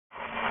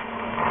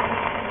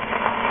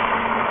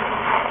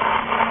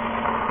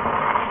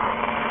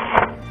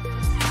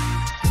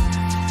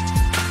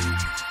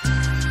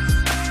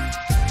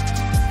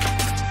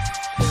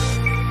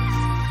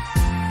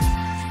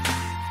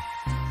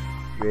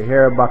We're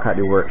here back at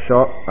the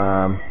workshop,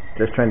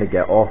 just trying to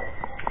get off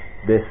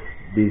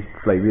these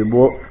flywheel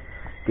bolts.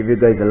 Give you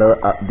guys a little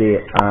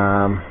update.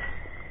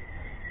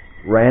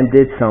 Ryan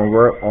did some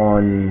work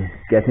on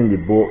getting the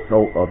bolts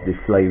out of the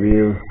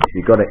flywheel.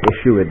 We got an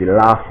issue with the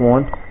last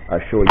one. I'll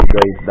show you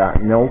guys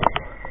that now.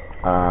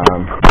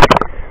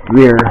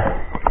 Where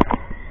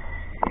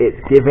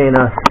it's giving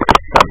us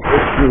some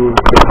issues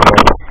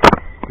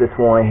with this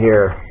one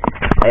here.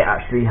 I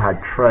actually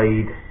had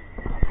tried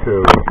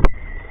to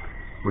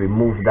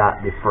remove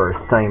that the first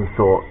time,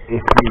 so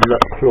if you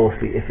look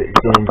closely, if it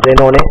zooms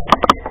in on it,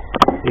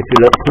 if you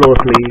look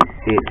closely,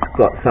 it's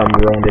got some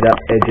rounded up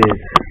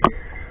edges.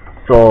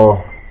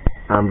 So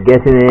I'm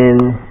getting in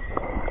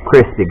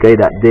Chris, the guy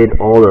that did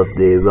all of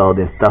the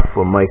welding stuff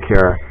for my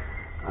car.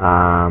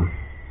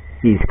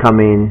 He's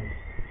coming.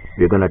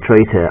 We're gonna try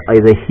to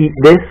either heat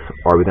this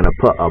or we're gonna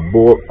put a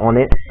bolt on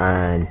it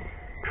and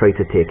try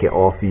to take it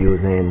off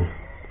using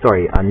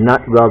a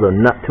nut, weld a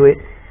nut to it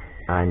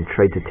and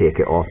try to take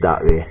it off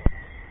that way.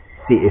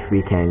 See if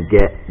we can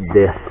get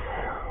this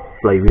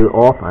flywheel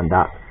off and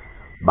that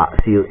back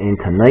seal in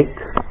tonight.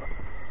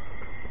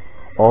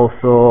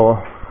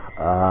 Also,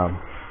 I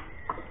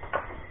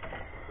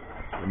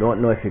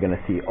don't know if you're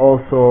gonna see.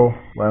 Also,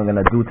 what I'm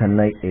gonna do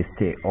tonight is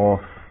take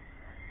off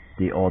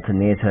the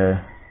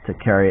alternator to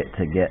carry it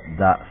to get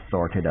that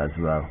sorted as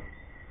well.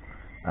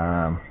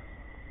 Gonna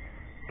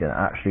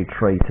actually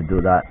try to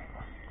do that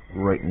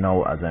right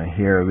now as I'm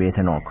here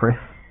waiting on Chris,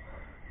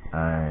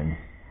 and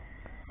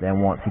then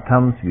once he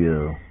comes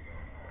we'll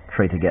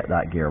try to get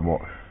that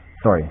gearbox,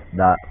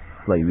 that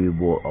flywheel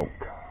bolt out.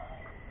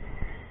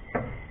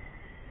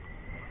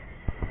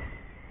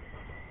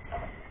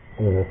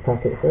 I'm gonna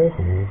pack it first.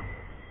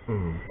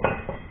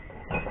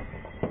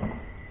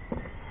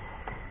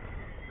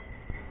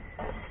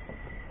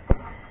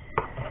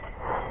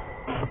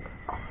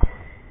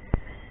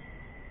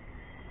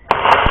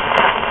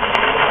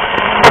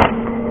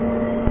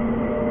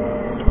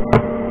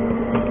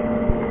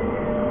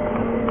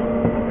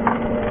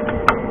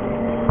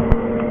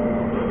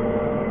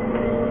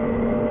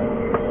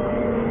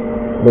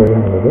 There you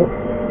have it.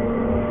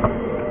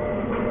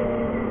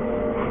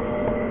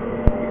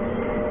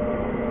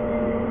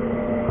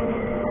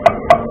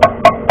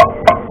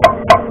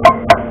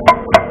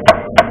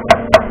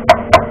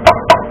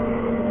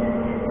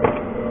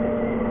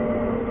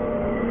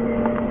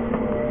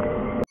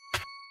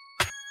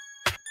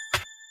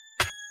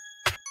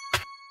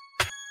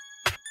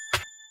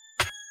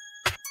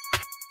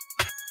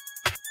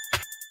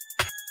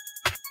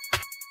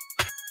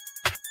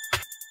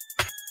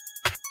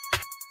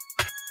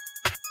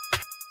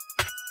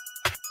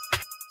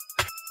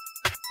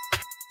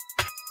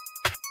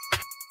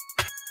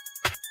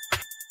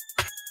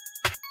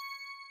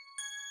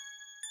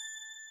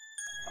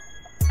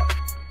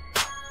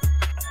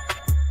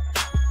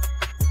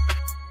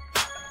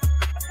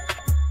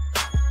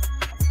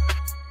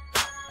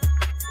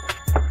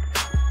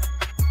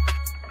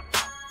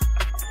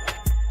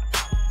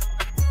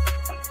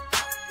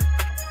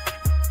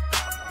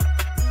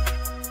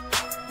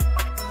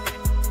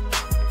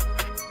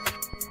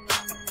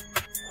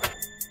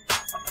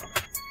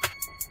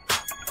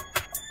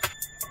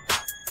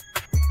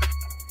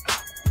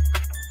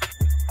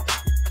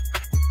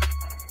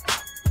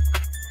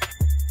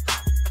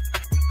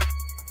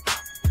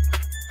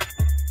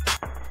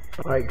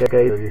 Alright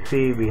guys, as you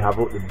see, we have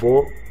out the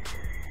bolt.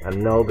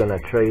 I'm now gonna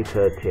try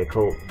to take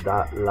out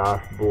that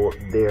last bolt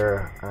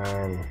there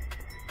and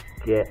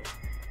get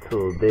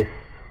to this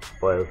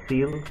oil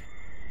seal.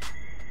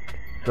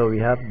 So we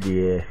have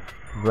the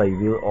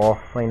flywheel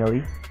off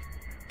finally.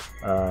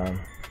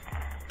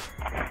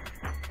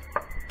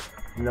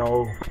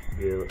 Now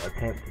we'll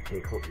attempt to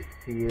take out the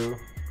seal.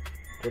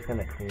 Just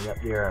gonna clean up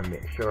there and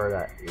make sure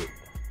that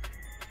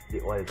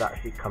the oil is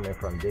actually coming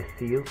from this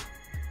seal,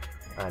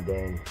 and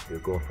then we'll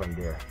go from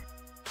there.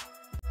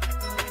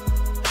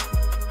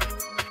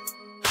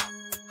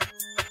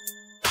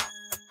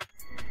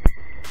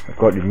 I've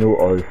got the new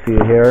oil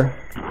seal here,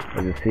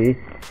 as you see,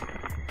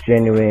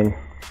 genuine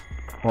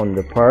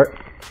Honda part.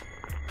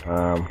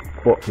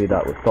 Hopefully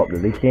that will stop the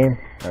leaking,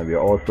 and we're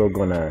also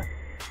gonna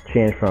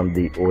change from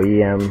the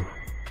OEM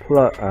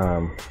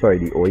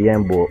the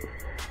OEM bolts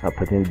and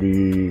put in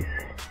these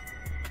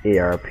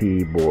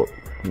ARP bolts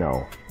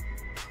now.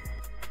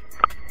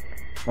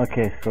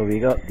 Okay, so we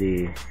got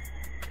the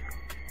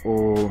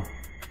old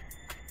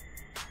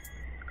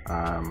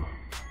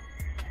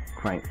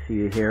crank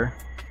seal here.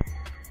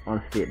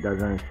 Honestly, it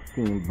doesn't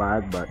seem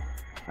bad, but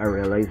I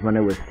realized when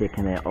I was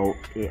taking it out,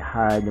 it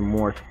had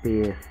more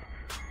space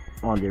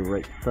on the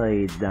right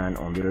side than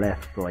on the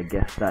left, so I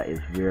guess that is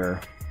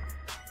where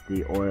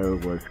the oil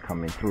was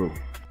coming through.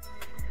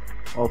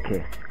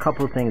 Okay, a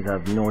couple things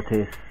I've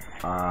noticed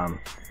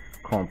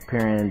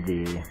comparing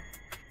the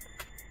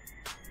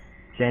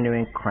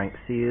genuine crank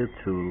seal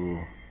to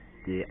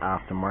the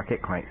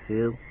aftermarket crank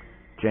seal.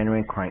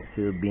 Genuine crank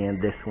seal being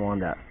this one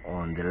that's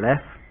on the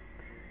left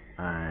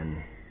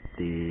and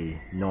the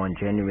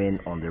non-genuine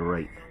on the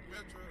right.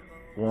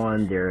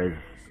 One, there is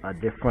a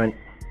different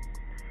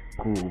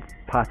groove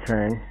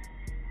pattern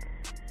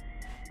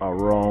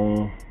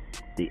around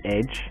the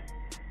edge,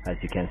 as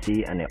you can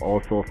see, and it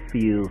also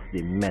feels,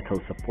 the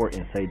metal support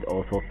inside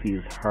also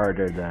feels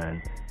harder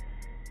than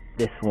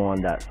this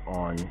one that's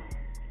on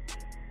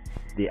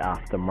the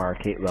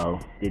aftermarket, well,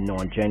 the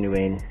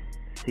non-genuine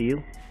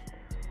seal.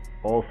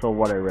 Also,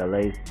 what I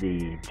realized,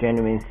 the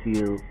genuine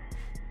seal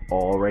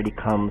already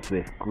comes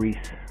with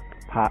grease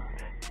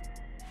packed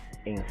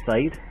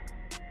inside.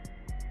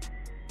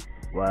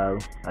 Well,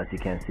 as you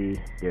can see,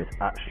 there's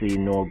actually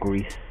no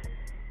grease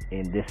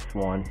in this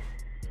one.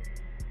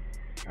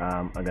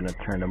 I'm gonna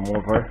turn them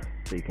over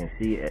so you can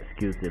see.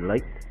 Excuse the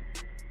light.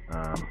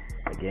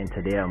 Again,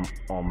 today I'm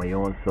on my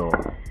own, so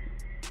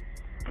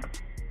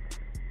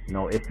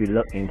now if you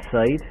look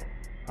inside,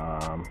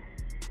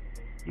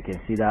 you can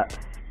see that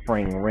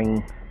spring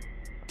ring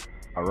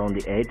around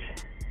the edge.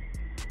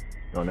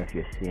 Don't know if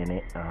you're seeing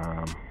it.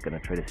 I'm gonna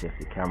try to see if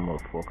the camera will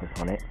focus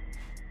on it.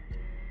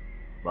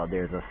 Well,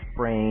 there's a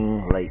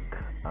spring like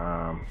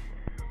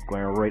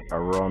going right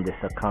around the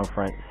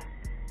circumference.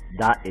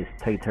 That is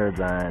tighter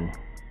than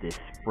the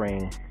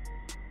spring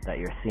that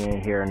you're seeing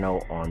here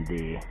now on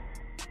the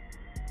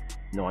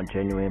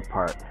non-genuine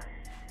part.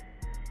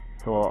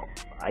 So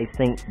I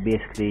think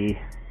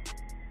basically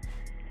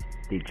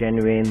the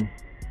genuine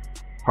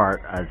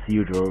part, as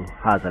usual,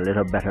 has a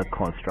little better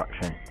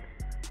construction,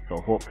 so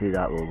hopefully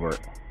that will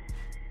work.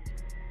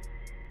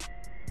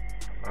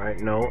 Alright,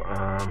 now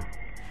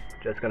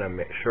just gonna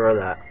make sure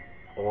that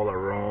all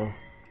around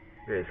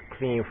is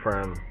clean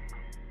from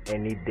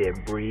any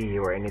debris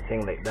or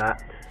anything like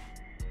that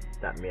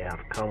that may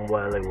have come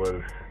while it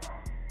was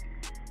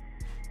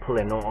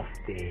pulling off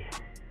the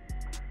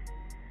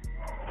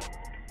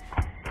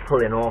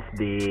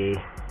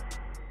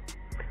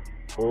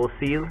old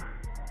seal.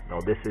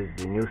 Now this is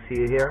the new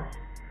seal here,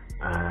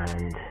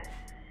 and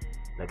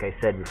like I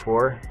said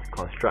before,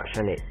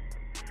 construction, it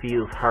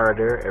feels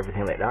harder,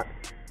 everything like that.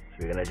 So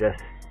we're gonna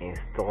just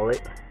install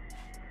it.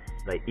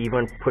 Like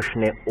even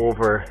pushing it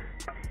over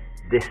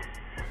this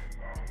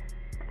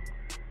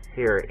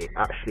here, it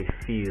actually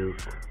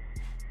feels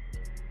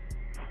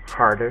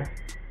harder.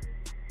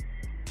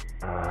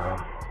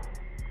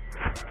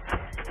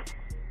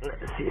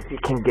 Let's see if we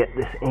can get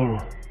this in.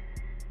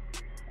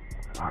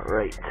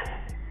 Alright,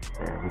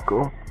 there we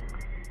go.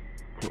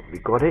 I think we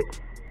got it.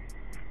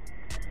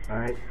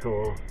 Alright,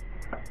 so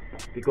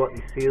we got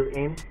the seal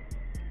in.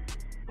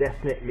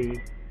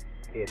 Definitely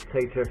a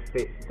tighter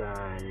fit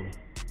than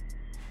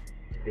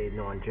the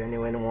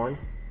non-genuine one.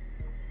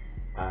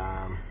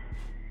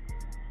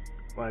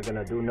 What I'm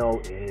gonna do now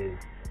is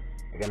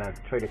I'm gonna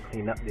try to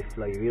clean up the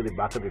flywheel, the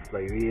back of the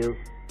flywheel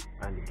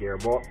and the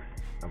gearbox,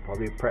 and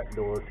probably prep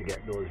those to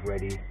get those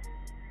ready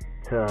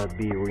to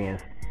be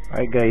reinstalled.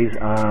 Alright guys,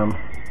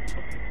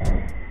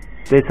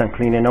 did some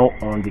cleaning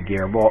out on the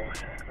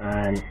gearbox,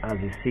 and as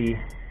you see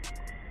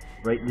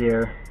right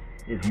there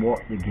is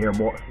what the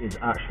gearbox is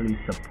actually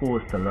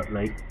supposed to look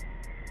like.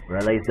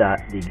 Realize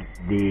that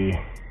the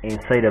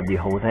inside of the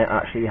housing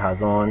actually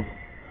has on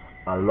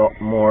a lot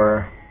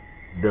more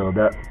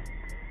build-up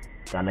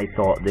than I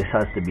thought. This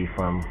has to be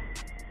from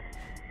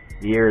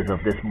years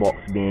of this box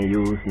being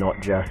used,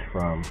 not just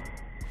from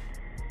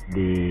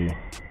the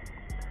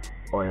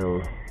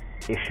oil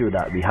issue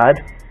that we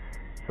had.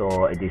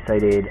 So I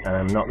decided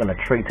I'm not going to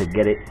try to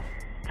get it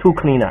too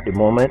clean at the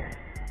moment.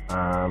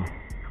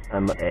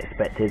 I'm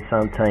expected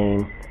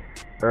sometime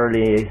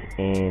early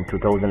in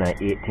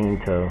 2018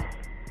 to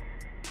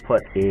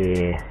put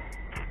a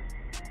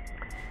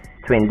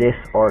twin disc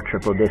or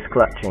triple disc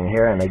clutch in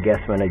here, and I guess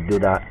when I do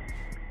that,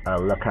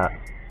 I'll look at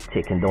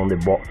taking down the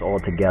box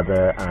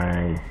altogether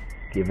and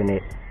giving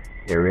it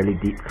a really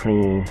deep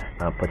clean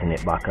and putting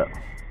it back up.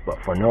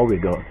 But for now, we'll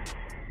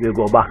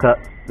go back up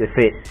with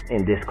it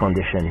in this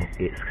condition.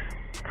 It's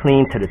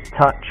clean to the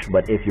touch,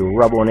 but if you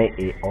rub on it,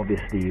 it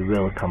obviously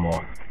will come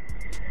off.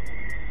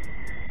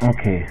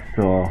 Okay,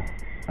 so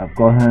I've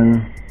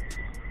gotten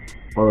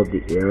all of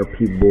the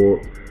ARP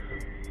bolts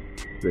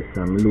with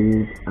some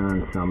lube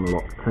and some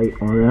Loctite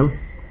on them.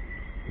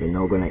 We're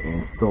now going to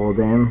install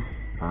them.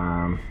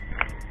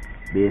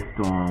 Based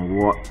on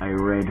what I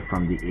read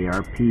from the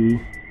ARP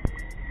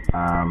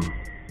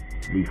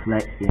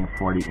leaflet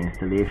for the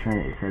installation,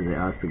 it says it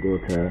has to go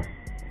to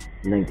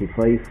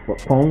 95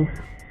 foot-pounds,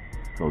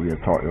 so we'll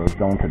torque those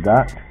down to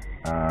that,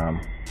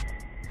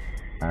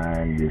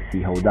 and we'll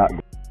see how that goes.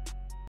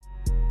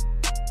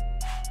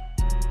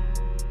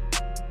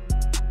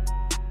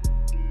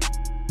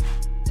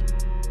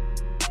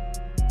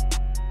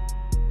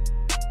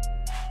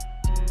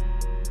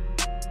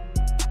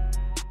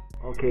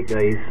 Okay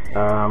guys,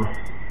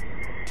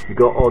 we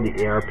got all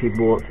the ARP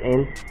bolts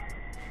in.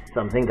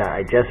 Something that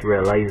I just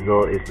realized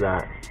though is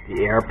that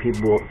the ARP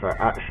bolts are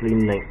actually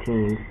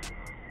 19s,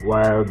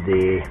 while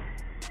the,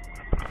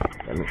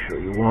 let me show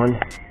you one,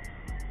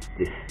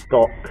 the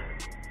stock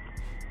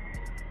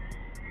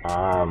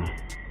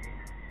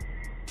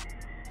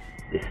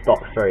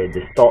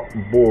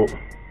bolt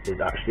is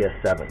actually a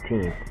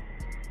 17,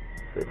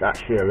 so it's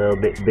actually a little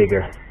bit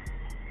bigger.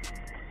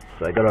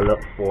 So I gotta look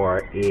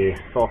for a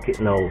socket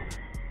now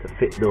to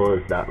fit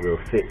those that will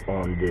fit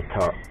on the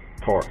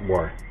torque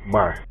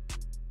bar.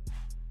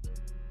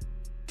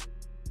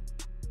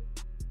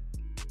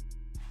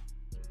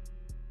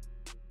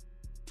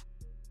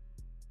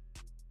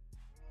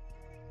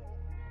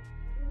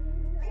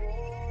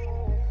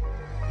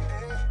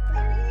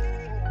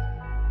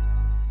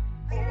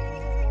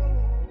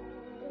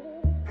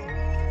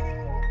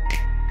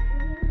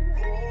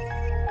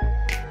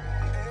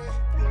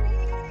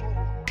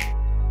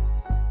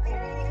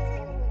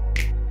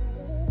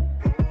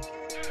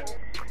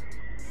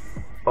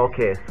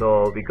 Okay,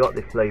 so we got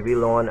the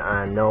flywheel on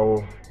and now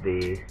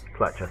the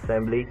clutch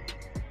assembly.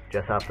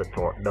 Just have to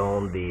torque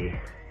down the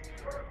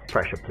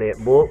pressure plate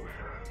bolts.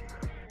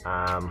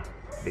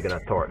 We're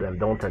gonna torque them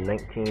down to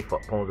 19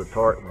 foot-pounds of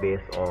torque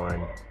based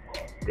on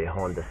the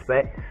Honda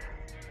specs,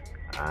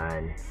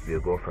 and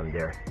we'll go from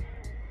there.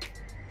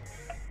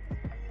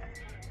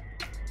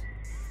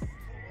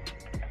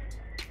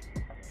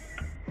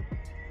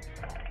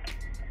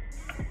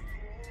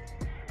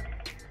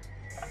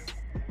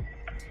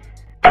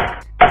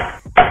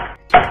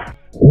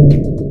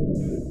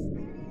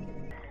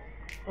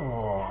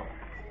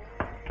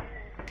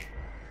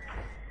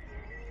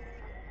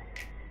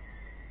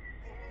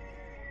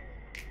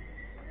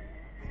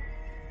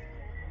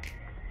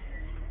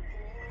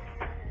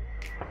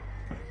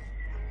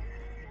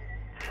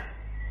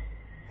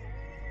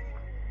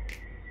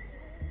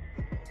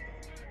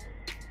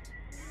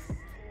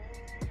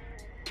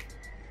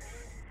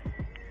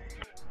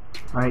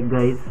 Alright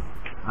guys,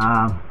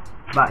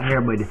 back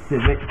here by the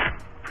Civic.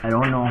 I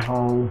don't know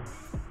how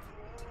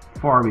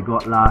far we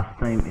got last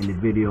time in the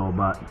video,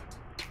 but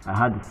I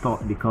had to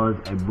stop because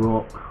I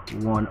broke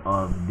one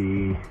of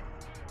the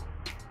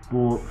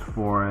bolts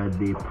for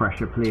the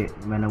pressure plate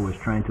when I was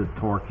trying to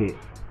torque it.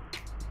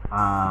 So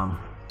I'm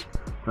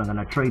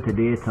gonna try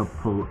today to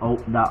pull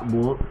out that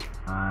bolt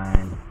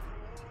and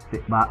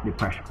fit back the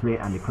pressure plate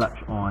and the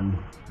clutch on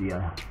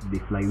the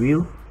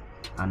flywheel.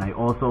 And I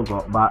also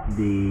got back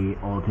the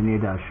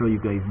alternator. I'll show you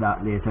guys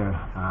that later.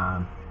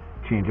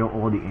 Change out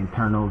all the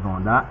internals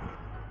on that.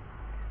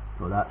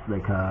 So that's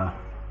like a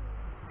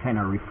kind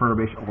of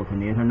refurbished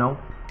alternator now,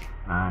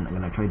 and I'm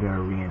gonna try to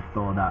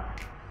reinstall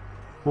that,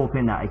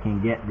 hoping that I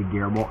can get the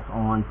gearbox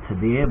on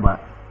today,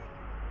 but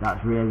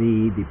that's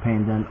really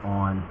dependent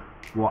on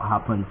what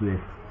happens with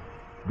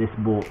this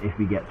bolt if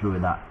we get through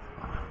with that.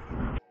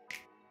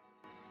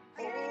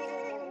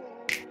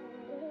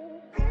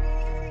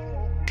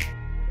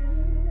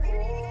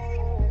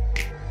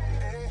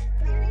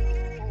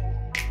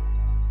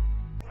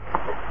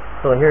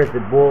 So here's the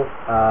bolt.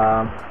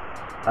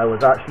 I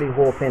was actually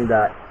hoping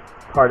that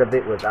part of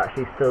it was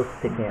actually still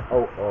sticking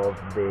out of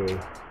the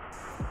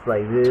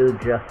flywheel,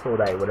 just so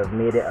that it would have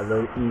made it a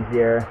little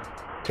easier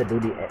to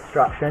do the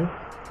extraction.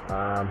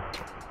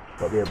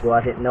 But we'll go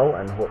at it now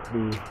and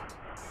hopefully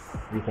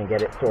we can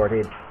get it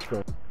sorted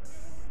soon.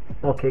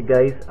 Okay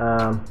guys,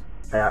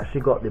 I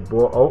actually got the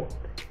bolt out.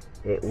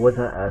 It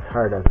wasn't as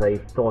hard as I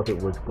thought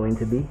it was going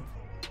to be.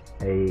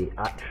 I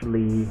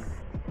actually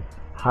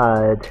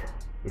had,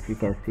 if you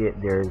can see it,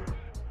 there's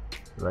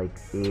like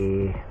a,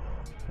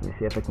 let me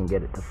see if I can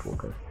get it to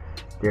focus.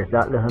 There's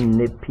that little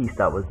nib piece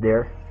that was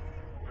there,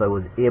 so I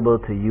was able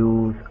to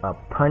use a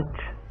punch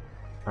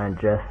and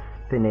just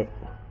spin it,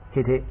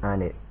 hit it,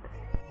 and it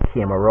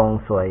came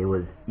around, so it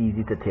was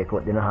easy to take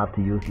out. Didn't have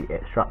to use the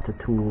extractor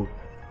tool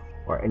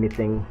or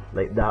anything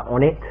like that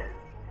on it.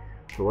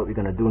 So what we're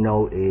gonna do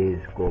now is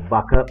go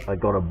back up. I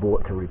got a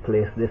bolt to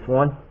replace this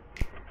one,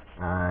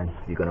 and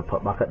we're gonna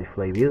put back at the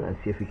flywheel and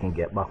see if we can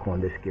get back on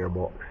this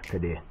gearbox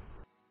today.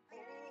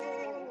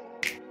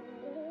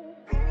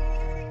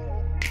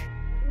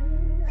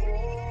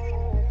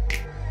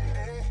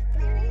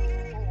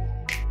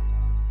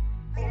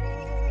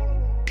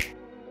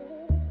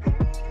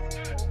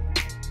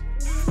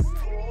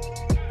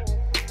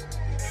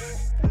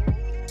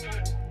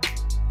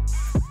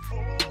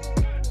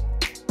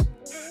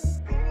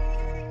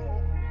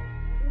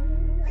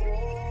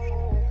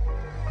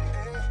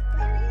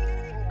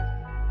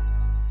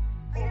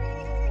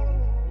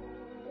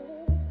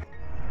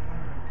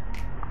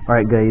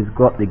 Alright guys,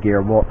 got the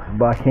gearbox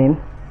back in.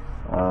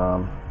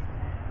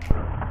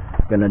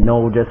 Gonna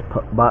now just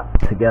put back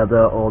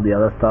together all the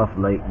other stuff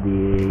like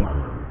the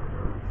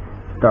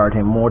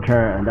starting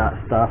motor and that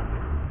stuff.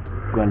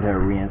 Going to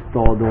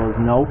reinstall those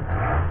now.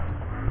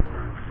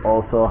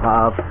 Also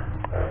have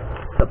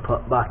to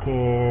put back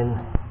in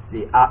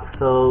the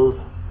axles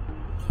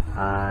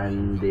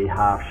and the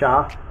half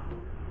shaft.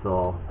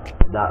 So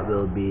that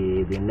will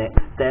be the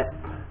next step.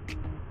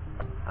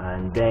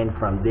 And then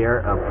from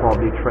there I'll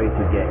probably try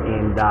to get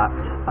in that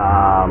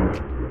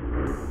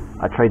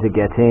I try to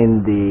get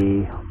in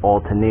the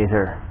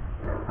alternator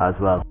as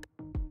well.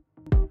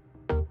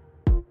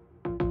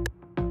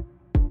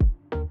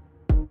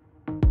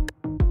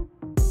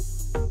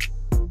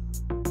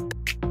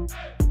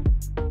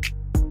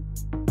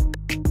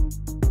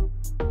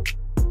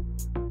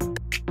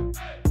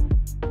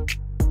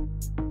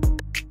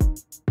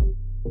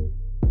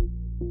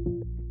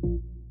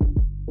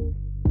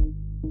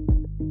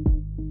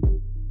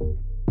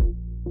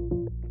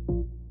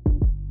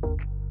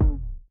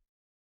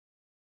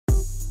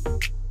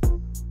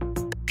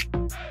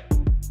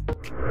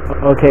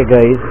 Okay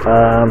guys,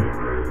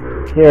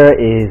 here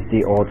is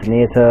the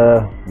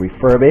alternator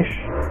refurbished.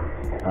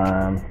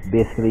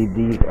 Basically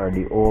these are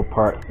the old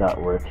parts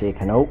that were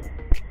taken out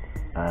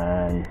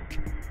and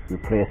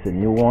replaced with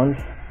new ones.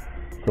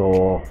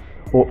 So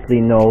hopefully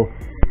now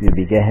we'll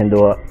be getting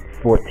the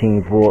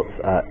 14 volts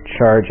at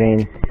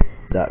charging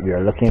that we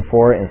are looking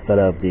for, instead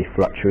of the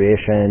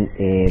fluctuation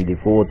in the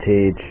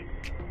voltage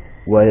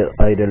while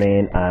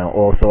idling, and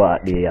also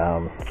at the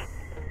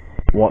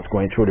once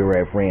going through the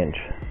rev range.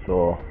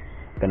 So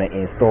I'm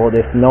gonna install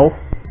this now,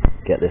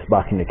 get this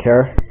back in the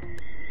car.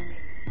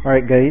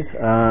 Alright guys,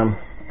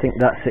 I think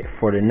that's it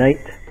for the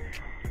night.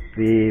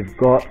 We've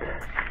got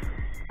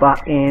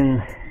back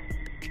in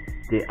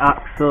the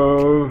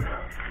axles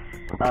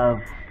of,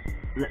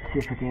 let's see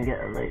if I can get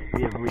it right.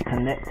 We have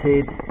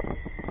reconnected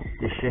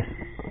the shift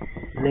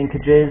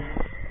linkages.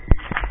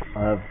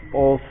 I've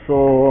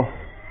also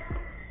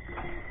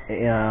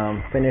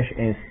finished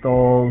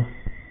install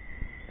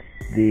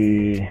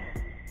the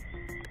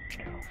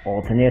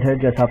alternator.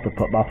 Just have to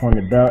put back on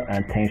the belt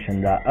and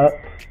tension that up.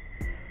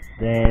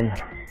 Then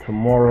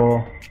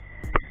tomorrow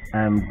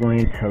I'm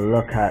going to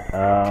look at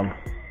I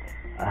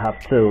have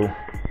to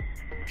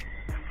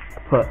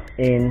put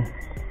in,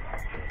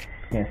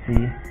 you can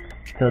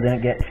see, still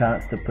didn't get a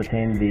chance to put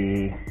in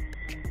the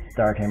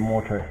starting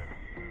motor,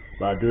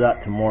 but I'll do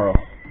that tomorrow,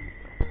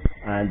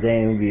 and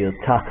then we'll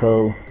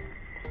tackle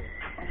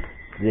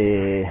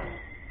the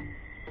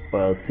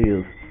oil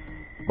seals.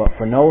 But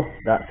for now,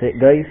 that's it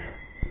guys.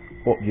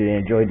 Hope you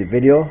enjoyed the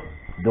video.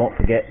 Don't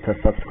forget to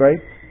subscribe,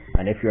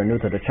 and if you're new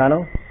to the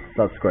channel,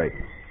 subscribe.